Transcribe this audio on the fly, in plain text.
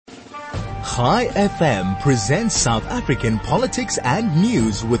Chai FM presents South African politics and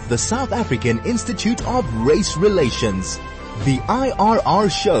news with the South African Institute of Race Relations. The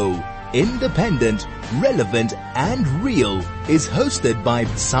IRR show, independent, relevant and real, is hosted by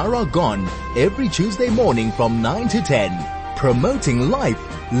Sara Gon every Tuesday morning from 9 to 10, promoting life,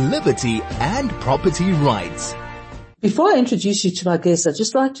 liberty and property rights. Before I introduce you to my guests, I'd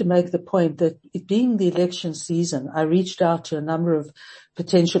just like to make the point that it being the election season, I reached out to a number of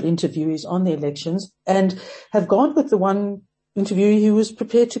potential interviewees on the elections and have gone with the one interviewee who was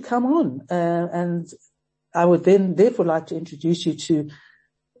prepared to come on. And I would then therefore like to introduce you to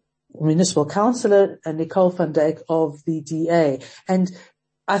Municipal Councillor Nicole van Dijk of the DA. And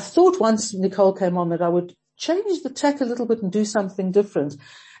I thought once Nicole came on that I would change the tack a little bit and do something different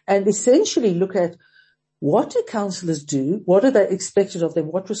and essentially look at what do councillors do? What are they expected of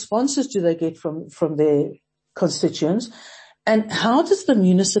them? What responses do they get from their constituents? And how does the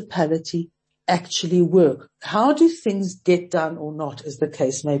municipality actually work? How do things get done or not, as the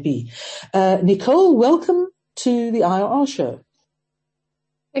case may be? Nicole, welcome to the IRR show.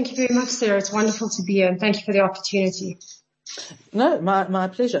 Thank you very much, Sarah. It's wonderful to be here, and thank you for the opportunity. No, my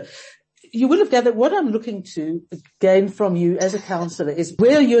pleasure. You will have gathered what I'm looking to gain from you as a councillor is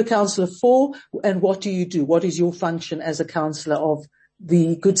where are you a councillor for and what do you do? What is your function as a councillor of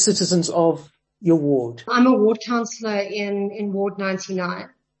the good citizens of your ward? I'm a ward councillor in Ward 99.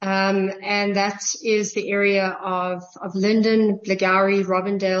 And that is the area of Linden, Blairgowrie,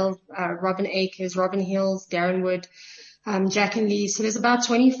 Robindale, Robin Acres, Robin Hills, Darrenwood, Jack and Lee. So there's about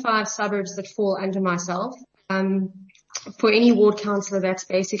 25 suburbs that fall under myself. For any ward councillor, that's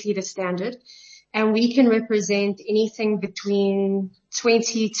basically the standard. And we can represent anything between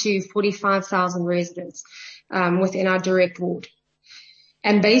 20 to 45,000 residents, within our direct ward.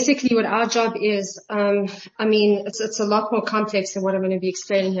 And basically what our job is, it's a lot more complex than what I'm going to be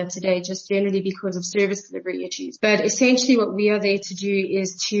explaining here today, just generally because of service delivery issues. But essentially what we are there to do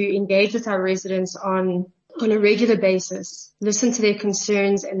is to engage with our residents on a regular basis, listen to their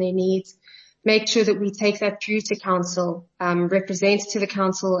concerns and their needs, make sure that we take that through to council, represent to the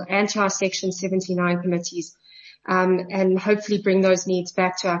council and to our Section 79 committees, and hopefully bring those needs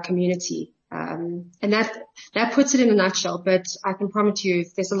back to our community. And that puts it in a nutshell, but I can promise you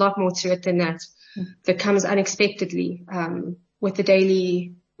there's a lot more to it than that comes unexpectedly, with the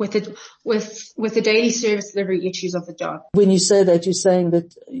daily service delivery issues of the job. When you say that, you're saying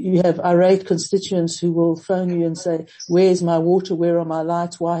that you have irate constituents who will phone you and say, where's my water? Where are my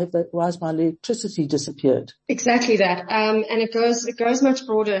lights? Why has my electricity disappeared? Exactly that. And it goes much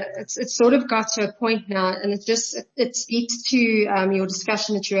broader. It's sort of got to a point now, and it speaks to, your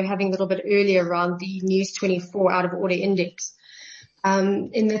discussion that you were having a little bit earlier around the News 24 out of order index.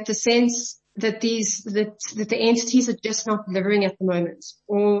 In that the sense that the entities are just not delivering at the moment,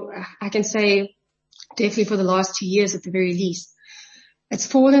 or I can say definitely for the last 2 years at the very least. It's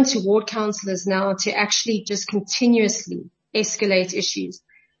fallen to ward councillors now to actually just continuously escalate issues.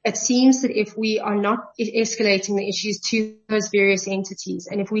 It seems that if we are not escalating the issues to those various entities,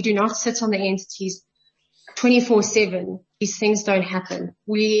 and if we do not sit on the entities 24/7, these things don't happen.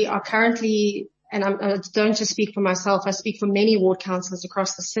 We are currently, and I don't just speak for myself, I speak for many ward councillors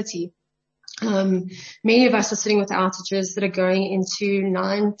across the city. Many of us are sitting with outages that are going into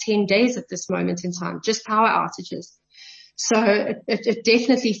 9-10 days at this moment in time, just power outages. So it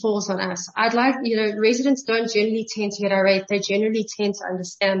definitely falls on us. Residents don't generally tend to get irate. They generally tend to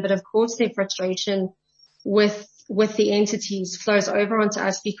understand, but of course their frustration with the entities flows over onto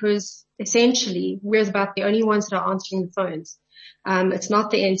us because essentially we're about the only ones that are answering the phones. It's not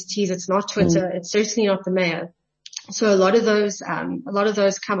the entities. It's not Twitter. It's certainly not the mayor. So a lot of those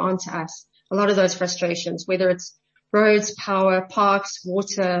come onto us. A lot of those frustrations, whether it's roads, power, parks,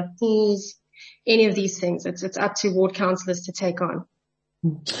 water, pools, any of these things, it's up to ward councillors to take on.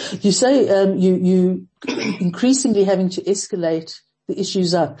 You say you increasingly having to escalate the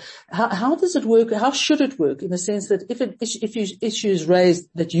issues up. How does it work? How should it work? In the sense that if issue is raised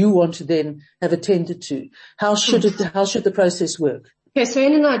that you want to then have attended to, how should the process work? Okay, so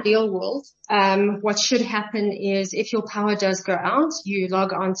in an ideal world, what should happen is if your power does go out, you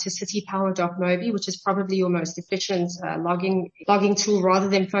log on to citypower.mobi, which is probably your most efficient logging tool rather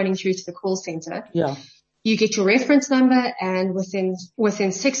than phoning through to the call center. Yeah. You get your reference number, and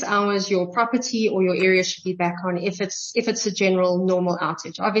within 6 hours, your property or your area should be back on if it's a general normal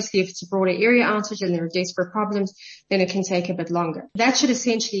outage. Obviously, if it's a broader area outage and there are desperate problems, then it can take a bit longer. That should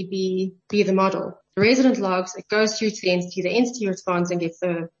essentially be the model. The resident logs, it goes through to the entity responds and gets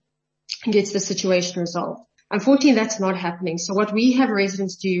the situation resolved. Unfortunately, that's not happening. So what we have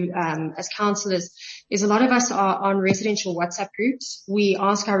residents do as councillors is a lot of us are on residential WhatsApp groups. We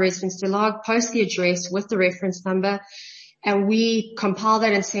ask our residents to log, post the address with the reference number, and we compile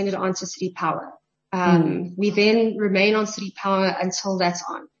that and send it on to City Power. We then remain on City Power until that's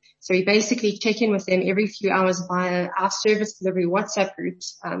on. So we basically check in with them every few hours via our service delivery WhatsApp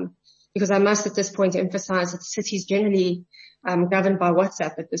groups, because I must at this point emphasize that the city is generally governed by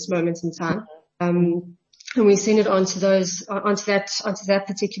WhatsApp at this moment in time. And we send it onto that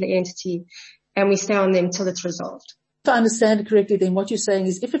particular entity, and we stay on them till it's resolved. If I understand it correctly, then what you're saying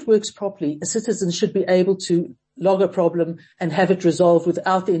is if it works properly, a citizen should be able to log a problem and have it resolved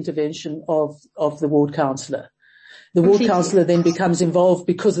without the intervention of the ward councillor. The ward councillor then becomes involved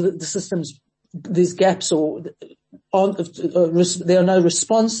because of the systems, there's gaps or there are no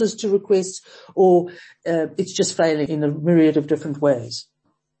responses to requests, or it's just failing in a myriad of different ways.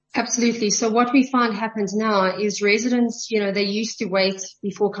 Absolutely. So what we find happens now is residents, they used to wait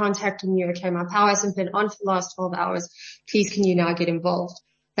before contacting you. Okay, my power hasn't been on for the last 12 hours. Please, can you now get involved?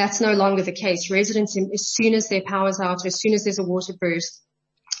 That's no longer the case. Residents, as soon as their power's out, or as soon as there's a water burst,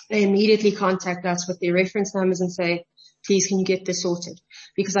 they immediately contact us with their reference numbers and say, please, can you get this sorted?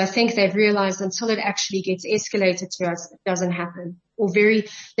 Because I think they've realized until it actually gets escalated to us, it doesn't happen. Or let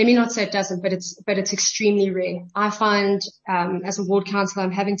me not say it doesn't, but it's extremely rare. I find, as a ward councillor,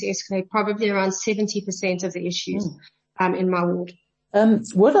 I'm having to escalate probably around 70% of the issues, in my ward. Where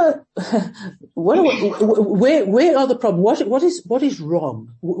are the problems? What is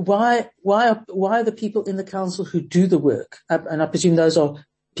wrong? Why are the people in the council who do the work, and I presume those are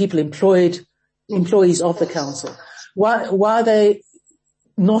people employees of the council, why are they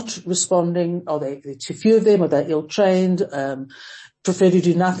not responding? Are they too few of them? Are they ill-trained? Prefer to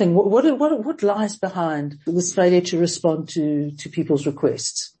do nothing? What lies behind this failure to respond to people's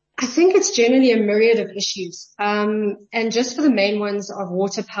requests? I think it's generally a myriad of issues. And just for the main ones of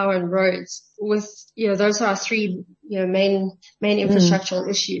water, power and roads, those are our three, main infrastructural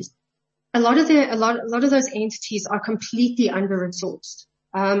issues. A lot of those entities are completely under-resourced.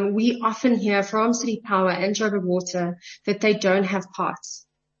 We often hear from City Power and Joburg Water that they don't have parts.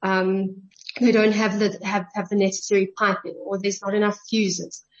 They don't have the necessary piping, or there's not enough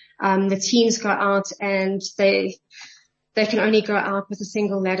fuses. The teams go out and they can only go out with a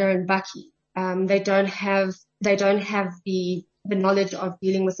single ladder and bucky. They don't have the knowledge of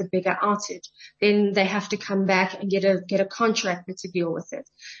dealing with a bigger outage. Then they have to come back and get a contractor to deal with it.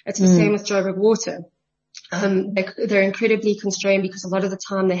 It's the same with Joburg Water. They're incredibly constrained because a lot of the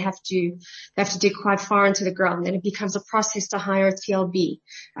time they have to dig quite far into the ground. Then it becomes a process to hire a TLB.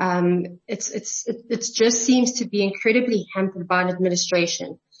 It just seems to be incredibly hampered by an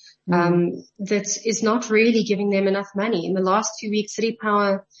administration, that is not really giving them enough money. In the last 2 weeks, City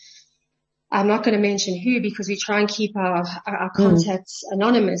Power, I'm not going to mention who because we try and keep our contacts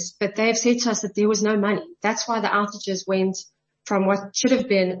anonymous, but they have said to us that there was no money. That's why the outages went from what should have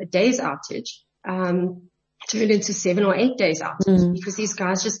been a day's outage, turned into 7 or 8 days outage because these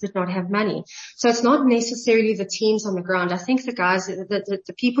guys just did not have money. So it's not necessarily the teams on the ground. I think the guys,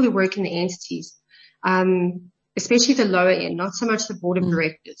 the people who work in the entities, especially the lower end, not so much the board of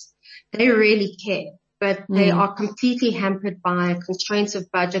directors, they really care, but they are completely hampered by constraints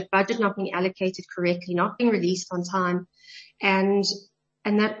of budget not being allocated correctly, not being released on time, and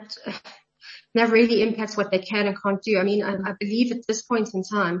that really impacts what they can and can't do. I mean, I believe at this point in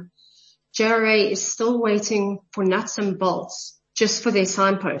time, JRA is still waiting for nuts and bolts just for their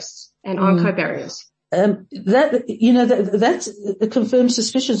signposts and Arco barriers. That confirms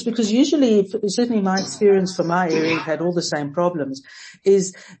suspicions, because usually, certainly my experience from my area had all the same problems,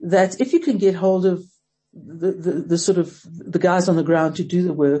 is that if you can get hold of the sort of the guys on the ground to do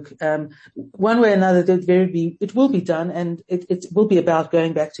the work, one way or another, it will be done, and it will be about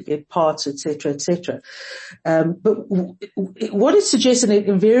going back to get parts, etc., etc. But what is suggested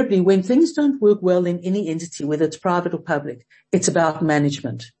invariably when things don't work well in any entity, whether it's private or public, it's about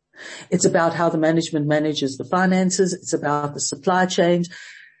management. It's about how the management manages the finances. It's about the supply chains.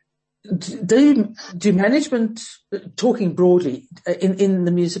 Do management, talking broadly, in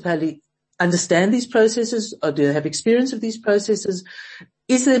the municipality, understand these processes, or do they have experience of these processes?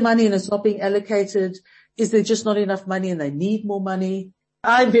 Is there money and it's not being allocated? Is there just not enough money and they need more money?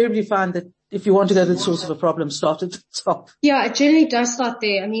 I invariably find that if you want to go to the source of a problem, start at the top. Yeah, it generally does start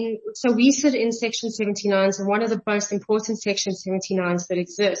there. I mean, so we sit in Section 79s, and one of the most important Section 79s that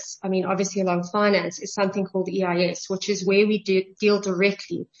exists, I mean, obviously along finance, is something called EIS, which is where we deal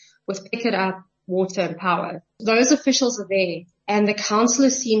directly with pick it up, water and power. Those officials are there And the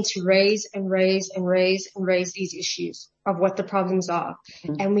councillors seem to raise these issues of what the problems are.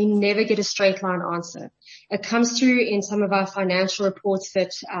 And we never get a straight line answer. It comes through in some of our financial reports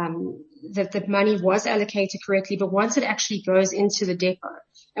that the money was allocated correctly, but once it actually goes into the depot,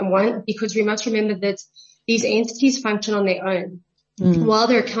 because we must remember that these entities function on their own. While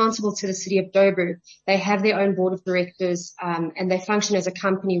they're accountable to the city of Joburg, they have their own board of directors, and they function as a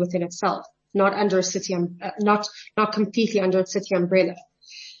company within itself, not under a city, not completely under a city umbrella.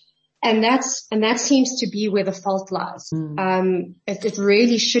 And that seems to be where the fault lies. It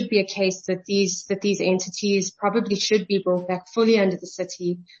really should be a case that these entities probably should be brought back fully under the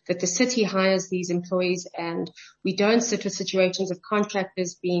city, that the city hires these employees, and we don't sit with situations of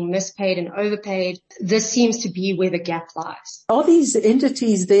contractors being mispaid and overpaid. This seems to be where the gap lies. Are these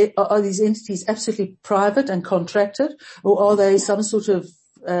entities absolutely private and contracted, or are they some sort of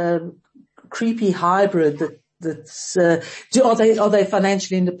creepy hybrid are they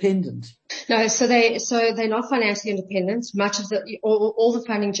financially independent? No, so they're not financially independent. Much of all the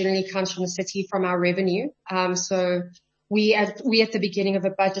funding generally comes from the city, from our revenue. So we at the beginning of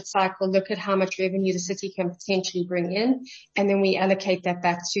a budget cycle look at how much revenue the city can potentially bring in, and then we allocate that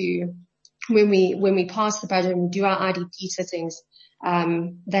back to when we pass the budget and do our IDP sittings.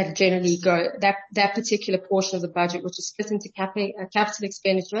 That generally that particular portion of the budget, which is split into capital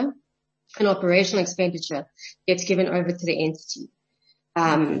expenditure and operational expenditure, gets given over to the entity.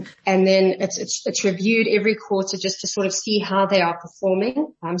 And then it's reviewed every quarter just to sort of see how they are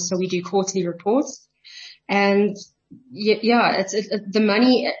performing. So we do quarterly reports, and the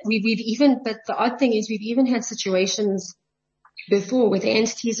money but the odd thing is we've even had situations before where the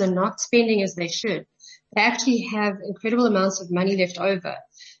entities are not spending as they should. They actually have incredible amounts of money left over.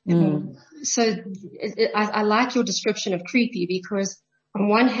 So I like your description of creepy, because on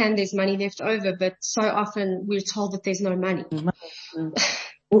one hand, there's money left over, but so often we're told that there's no money.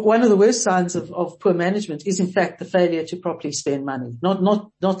 One of the worst signs of poor management is, in fact, the failure to properly spend money,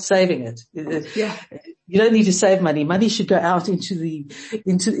 not saving it. Yeah. You don't need to save money. Money should go out into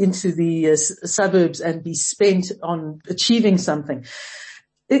the suburbs and be spent on achieving something.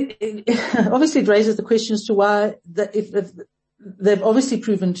 Obviously, it raises the question as to why if they've obviously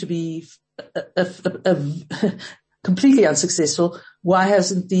proven to be completely unsuccessful. Why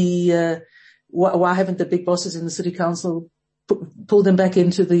haven't the big bosses in the city council pulled them back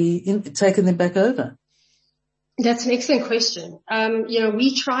taken them back over? That's an excellent question.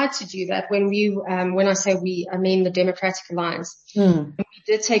 We tried to do that when I say we, I mean the Democratic Alliance. When we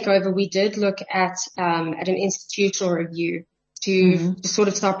did take over, we did look at an institutional review to sort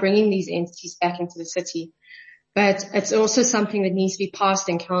of start bringing these entities back into the city. But it's also something that needs to be passed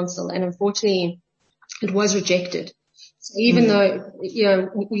in council, and unfortunately it was rejected. So even though,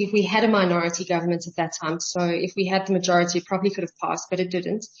 we had a minority government at that time, so if we had the majority, it probably could have passed, but it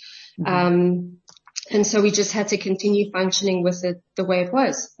didn't. And so we just had to continue functioning with it the way it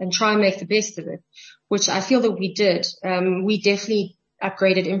was and try and make the best of it, which I feel that we did. We definitely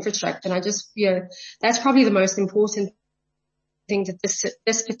upgraded infrastructure, and that's probably the most important thing that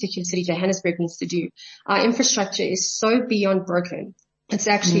this particular city, Johannesburg, needs to do. Our infrastructure is so beyond broken. It's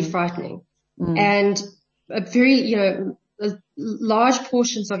actually frightening. And a very, large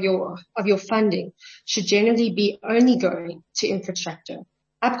portions of your funding should generally be only going to infrastructure.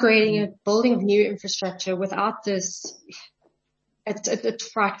 Upgrading it, building of new infrastructure without this, it's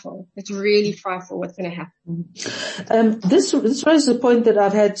frightful. It's really frightful what's going to happen. This raises a point that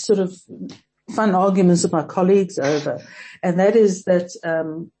I've had sort of fun arguments with my colleagues over, and that is that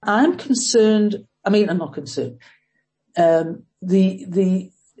I'm concerned. I'm not concerned.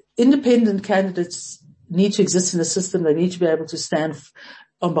 The independent candidates need to exist in the system. They need to be able to stand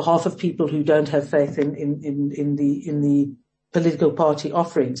on behalf of people who don't have faith in the political party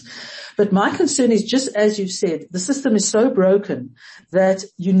offerings. But my concern is, just as you said, the system is so broken that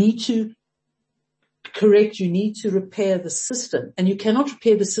you need to repair the system. And you cannot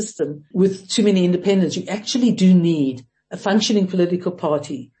repair the system with too many independents. You actually do need a functioning political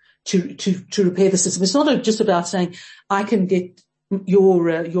party to repair the system. It's not just about saying, I can get your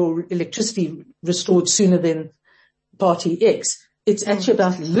electricity restored sooner than party X. It's actually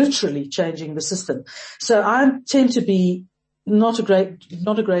about literally changing the system. So I tend to be not a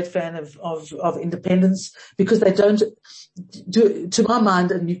great fan of independence, because they don't do, to my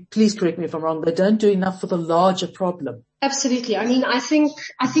mind, and you please correct me if I'm wrong, they don't do enough for the larger problem. Absolutely. I think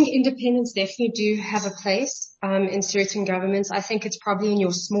independents definitely do have a place in certain governments. I think it's probably in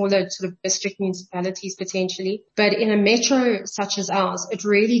your smaller sort of district municipalities potentially, but in a metro such as ours, it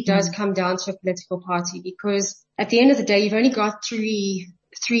really does come down to a political party, because at the end of the day, you've only got three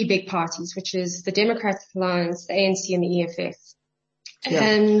three big parties, which is the Democratic Alliance, the ANC, and the EFF. Yeah.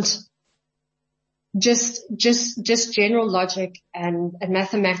 And just general logic and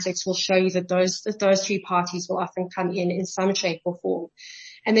mathematics will show you that those three parties will often come in some shape or form.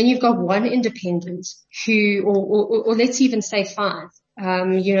 And then you've got one independent who, or let's even say five.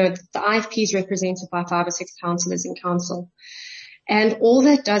 The IFP is represented by 5 or 6 councillors in council. And all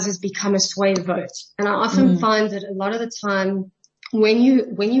that does is become a sway vote. And I often find that a lot of the time when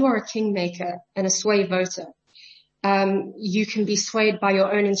you are a kingmaker and a sway voter, you can be swayed by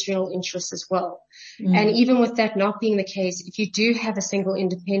your own internal interests as well. And even with that not being the case, if you do have a single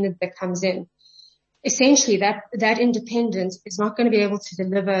independent that comes in, essentially that independent is not going to be able to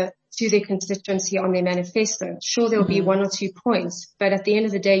deliver to their constituency on their manifesto. Sure, there'll be 1 or 2 points, but at the end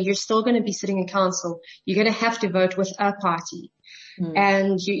of the day, you're still going to be sitting in council. You're going to have to vote with a party.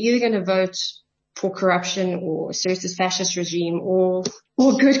 And you're either going to vote for corruption or a serious fascist regime or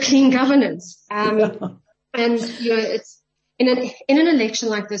good, clean governance. And, it's in an election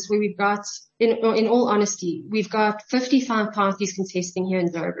like this where we've got, in all honesty, we've got 55 parties contesting here in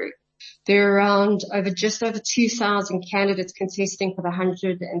Joburg. There are just over 2,000 candidates contesting for the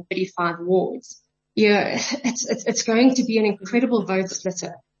 135 wards. It's going to be an incredible vote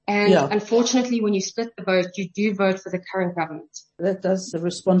splitter. And unfortunately, when you split the vote, you do vote for the current government. That does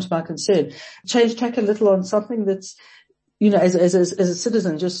respond to my concern. Change tack a little on something that's, as a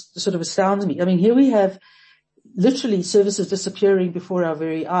citizen, just sort of astounds me. I mean, here we have literally services disappearing before our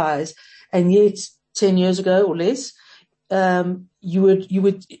very eyes, and yet 10 years ago or less, you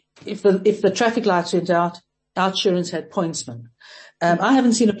would, if the traffic lights went out, our insurance had pointsmen. I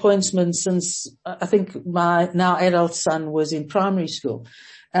haven't seen a pointsman since I think my now adult son was in primary school.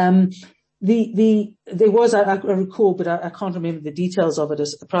 There was, I recall, but I can't remember the details of it,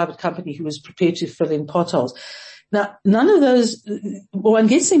 as a private company who was prepared to fill in potholes. Now, none of those, one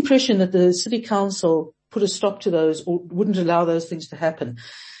gets the impression that the city council put a stop to those or wouldn't allow those things to happen.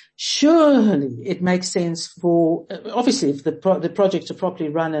 Surely it makes sense for, obviously, if the projects are properly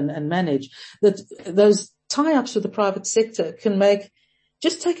run and managed, that those tie-ups with the private sector can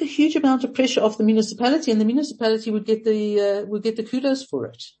take a huge amount of pressure off the municipality, and the municipality would get the kudos for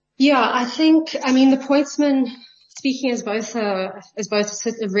it. Yeah, I think, the pointsman, speaking as both a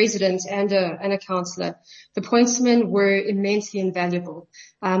resident and a councillor, the pointsmen were immensely invaluable.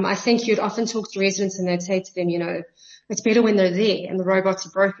 I think you'd often talk to residents and they'd say to them, it's better when they're there and the robots are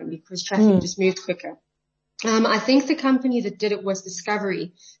broken because traffic just moved quicker. I think the company that did it was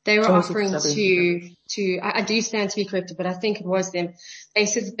Discovery. They were offering I do stand to be corrected, but I think it was them. They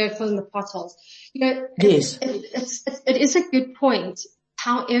said that they're filling the potholes. Yes. It is a good point.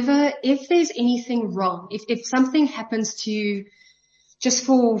 However, if there's anything wrong, if something happens to, just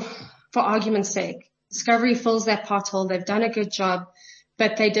for argument's sake, Discovery fills that pothole, they've done a good job,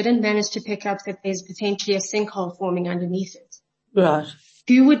 but they didn't manage to pick up that there's potentially a sinkhole forming underneath it. Right.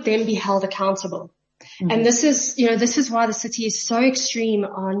 Who would then be held accountable? And this is why the city is so extreme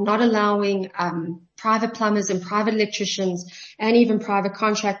on not allowing private plumbers and private electricians and even private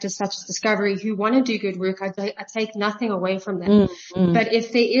contractors such as Discovery who want to do good work. I take nothing away from them. But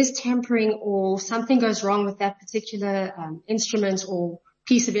if there is tampering or something goes wrong with that particular instrument or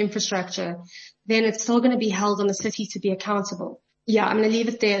piece of infrastructure, then it's still going to be held on the city to be accountable. Yeah, I'm going to leave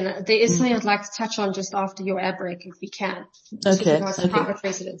it there. There is something I'd like to touch on just after your ad break, if we can. Okay. Private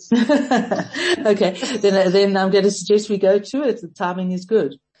residents. Okay. Then I'm going to suggest we go to it. The timing is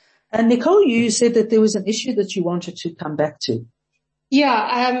good. And Nicole, you said that there was an issue that you wanted to come back to.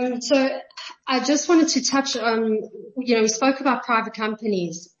 Yeah. So I just wanted to touch on, we spoke about private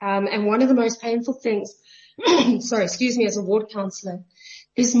companies, and one of the most painful things, as a ward councillor,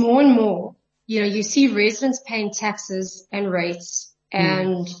 is more and more, you see residents paying taxes and rates,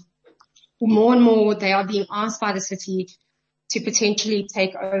 and more they are being asked by the city to potentially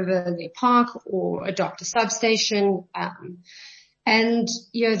take over their park or adopt a substation. And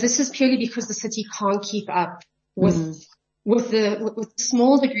this is purely because the city can't keep up with the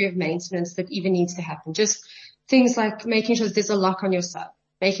small degree of maintenance that even needs to happen. Just things like making sure that there's a lock on your sub,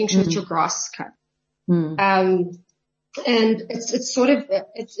 making sure that your grass is cut. And it's sort of,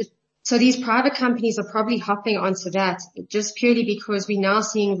 so these private companies are probably hopping onto that just purely because we're now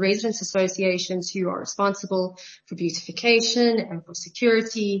seeing residents associations who are responsible for beautification and for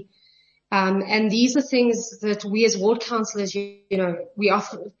security. And these are things that we as ward councillors, we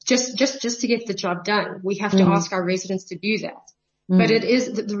often just to get the job done, we have to ask our residents to do that. But it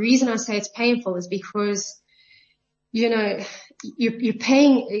is, the reason I say it's painful is because, you're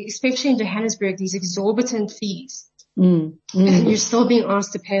paying, especially in Johannesburg, these exorbitant fees. And you're still being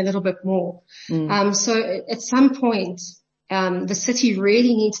asked to pay a little bit more. So at some point, the city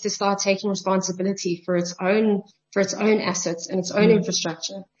really needs to start taking responsibility for its own assets and its own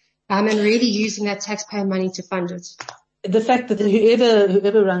infrastructure, and really using that taxpayer money to fund it. The fact that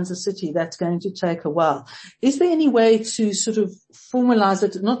whoever runs a city, that's going to take a while. Is there any way to sort of formalize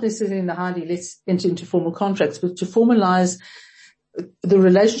it, not necessarily in the Heidi, let's enter into formal contracts, but to formalize the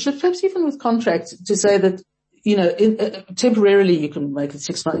relationship, perhaps even with contracts, to say that, temporarily you can make it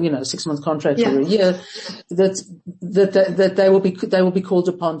 6 months, 6 month contract or a year, that they will be called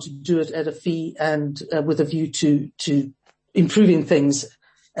upon to do it at a fee and with a view to improving things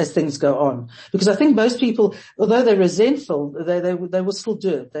as things go on. Because I think most people, although they're resentful, they will still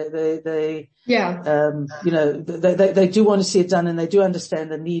do it. They do want to see it done, and they do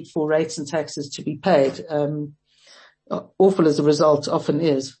understand the need for rates and taxes to be paid. Awful as the result often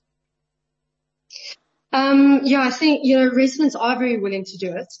is. I think, residents are very willing to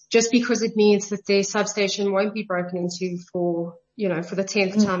do it, just because it means that their substation won't be broken into for the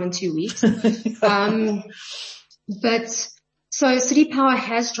 10th time in 2 weeks. So City Power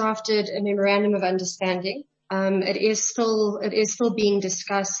has drafted a memorandum of understanding. It is still being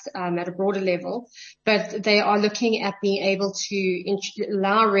discussed, at a broader level, but they are looking at being able to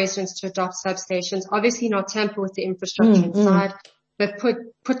allow residents to adopt substations, obviously not tamper with the infrastructure inside, but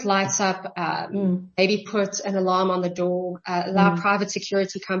put lights up, maybe put an alarm on the door, allow private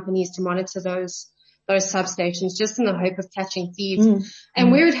security companies to monitor those substations, just in the hope of catching thieves.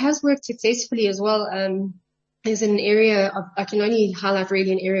 And where it has worked successfully as well, is an area I can only highlight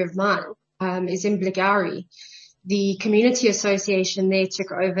really an area of mine, is in Blairgowrie. The community association there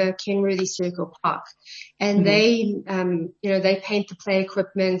took over Kenworthy Circle Park, and they paint the play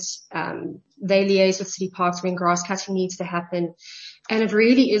equipment, they liaise with city parks when grass cutting needs to happen. And it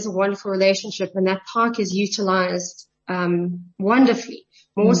really is a wonderful relationship, and that park is utilized, wonderfully,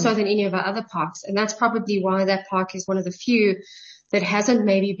 more so than any of our other parks. And that's probably why that park is one of the few that hasn't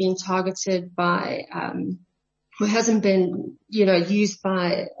maybe been targeted by, who hasn't been, used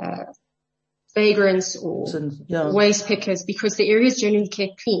by vagrants or waste pickers, because the area is generally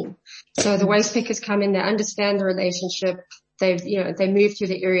kept clean. So the waste pickers come in, they understand the relationship, they move through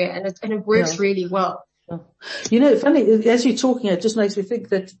the area, and it works really well. Funny, as you're talking, it just makes me think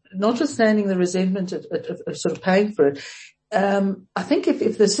that notwithstanding the resentment of sort of paying for it, I think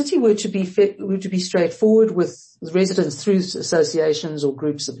if the city were to be straightforward with residents through associations or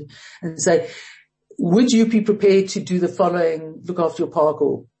groups and say, would you be prepared to do the following, look after your park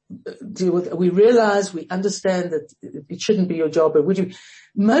or deal with, we realize, we understand that it shouldn't be your job, but would you?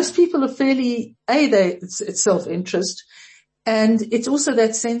 Most people are fairly, it's self-interest. And it's also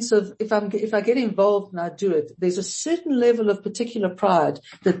that sense of, if I get involved and I do it, there's a certain level of particular pride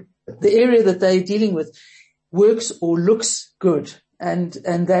that the area that they're dealing with works or looks good. And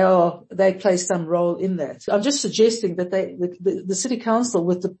they play some role in that. I'm just suggesting that the city council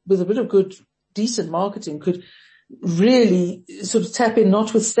with a bit of good, decent marketing could really sort of tap in,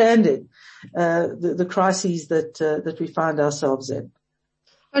 notwithstanding, the crises that we find ourselves in.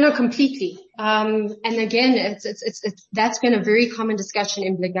 Oh no, completely. And again, it's that's been a very common discussion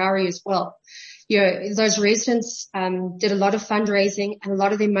in Blairgowrie as well. Those residents, did a lot of fundraising, and a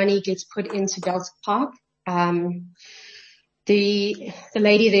lot of their money gets put into Delta Park. The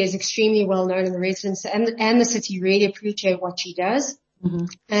lady there is extremely well known, and the residents and the city really appreciate what she does.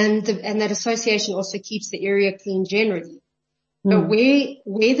 And that association also keeps the area clean generally. But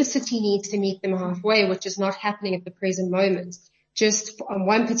where the city needs to meet them halfway, which is not happening at the present moment, just on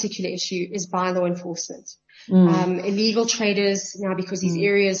one particular issue, is bylaw enforcement. Illegal traders now, because these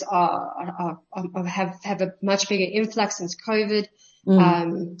areas have a much bigger influx since COVID.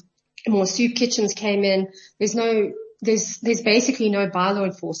 More soup kitchens came in. There's basically no bylaw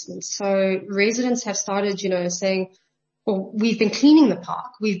enforcement. So residents have started, saying, well, we've been cleaning the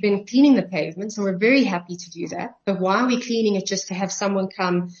park, we've been cleaning the pavements, and we're very happy to do that. But why are we cleaning it just to have someone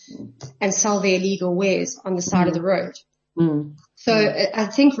come and sell their illegal wares on the side of the road? So I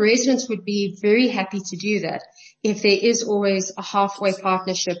think residents would be very happy to do that if there is always a halfway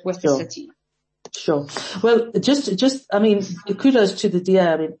partnership with the city. Sure. Well, kudos to the DA.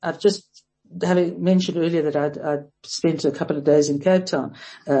 I mean, I've just, having mentioned earlier that I'd spent a couple of days in Cape Town.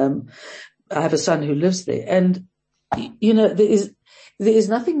 I have a son who lives there, and there is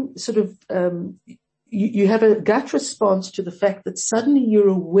nothing sort of, you have a gut response to the fact that suddenly you're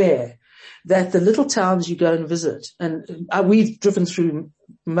aware that the little towns you go and visit, and we've driven through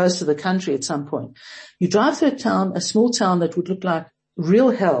most of the country at some point. You drive through a small town that would look like real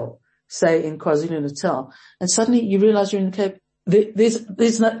hell, say in KwaZulu-Natal, and suddenly you realize you're in the Cape.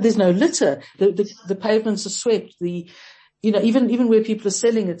 There's no litter. The pavements are swept. even where people are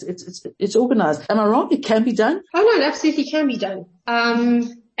selling it, it's organized. Am I wrong? It can be done? Oh no, it absolutely can be done. And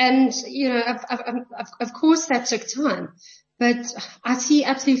of course that took time, but I see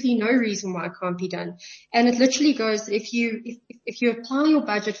absolutely no reason why it can't be done. And it literally goes, if you apply your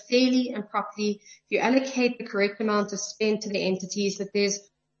budget fairly and properly, you allocate the correct amount of spend to the entities, that there's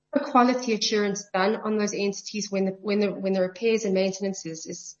a quality assurance done on those entities when the repairs and maintenance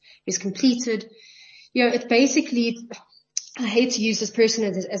is completed. It basically, I hate to use this person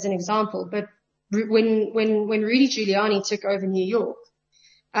as an example, but when Rudy Giuliani took over New York,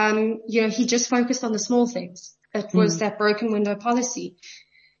 he just focused on the small things. It was that broken window policy.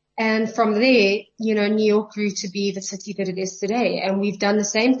 And from there, New York grew to be the city that it is today. And we've done the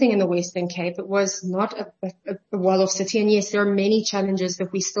same thing in the Western Cape. It was not a well-off city. And yes, there are many challenges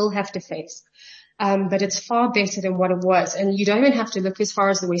that we still have to face. But it's far better than what it was. And you don't even have to look as far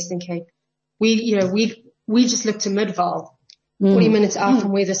as the Western Cape. We just look to Midvaal, 40 minutes out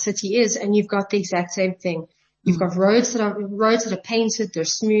from where the city is, and you've got the exact same thing. You've got roads that are painted, they're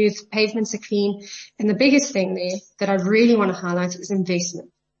smooth, pavements are clean. And the biggest thing there that I really want to highlight is investment.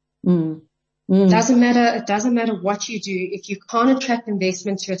 It doesn't matter what you do. If you can't attract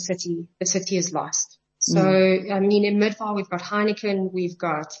investment to a city, the city is lost. So, in Midvaal, we've got Heineken, we've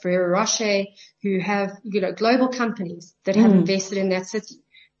got Ferrero Rocher, who have, global companies that have invested in that city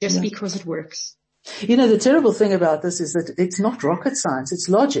just because it works. The terrible thing about this is that it's not rocket science, it's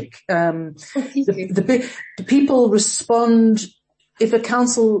logic. The people respond. If a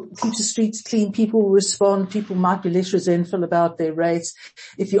council keeps the streets clean, people will respond. People might be less resentful about their rates.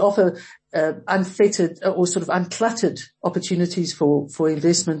 If you offer unfettered or sort of uncluttered opportunities for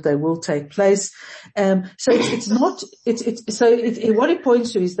investment, they will take place. So what it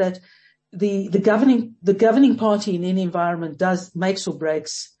points to is that the governing party in any environment makes or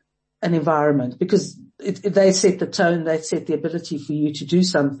breaks an environment, because they set the tone, they set the ability for you to do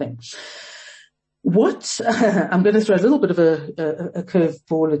something. I'm going to throw a little bit of a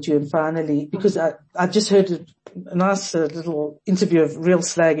curveball at you, and finally, because I just heard a nice little interview of real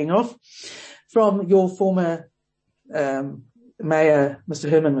slagging off from your former mayor, Mr.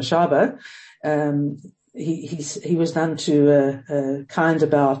 Herman Mashaba. He was none too kind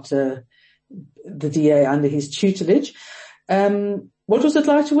about the DA under his tutelage. What was it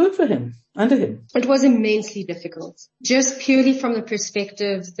like to work under him? It was immensely difficult, just purely from the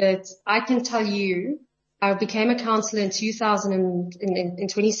perspective that I can tell you, I became a councillor in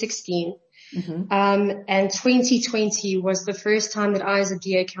 2016. And 2020 was the first time that I, as a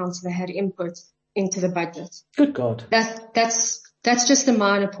DA councillor, had input into the budget. Good God. That's just a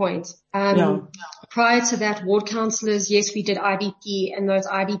minor point. Prior to that, ward councillors, yes, we did IDP, and those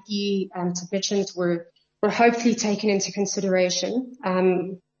IDP submissions were hopefully taken into consideration.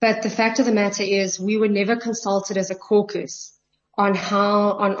 But the fact of the matter is we were never consulted as a caucus on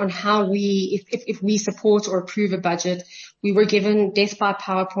how we, if we support or approve a budget. We were given death by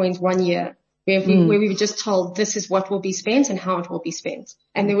PowerPoint 1 year where we were just told this is what will be spent and how it will be spent.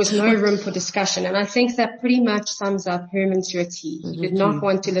 And there was no room for discussion. And I think that pretty much sums up Herman to a T. He did not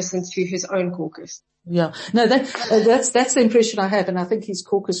want to listen to his own caucus. Yeah. No, that's the impression I have. And I think his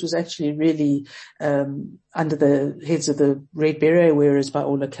caucus was actually really, under the heads of the Red Beret wearers by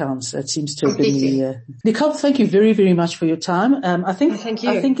all accounts. It seems to have been Nicole, thank you very, very much for your time. Thank you.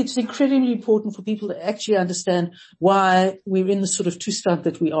 I think it's incredibly important for people to actually understand why we're in the sort of two-stunt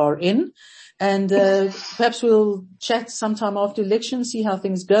that we are in. And, perhaps we'll chat sometime after election, see how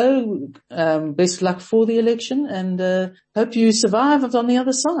things go. Best luck for the election, and, hope you survive on the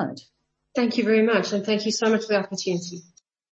other side. Thank you very much, and thank you so much for the opportunity.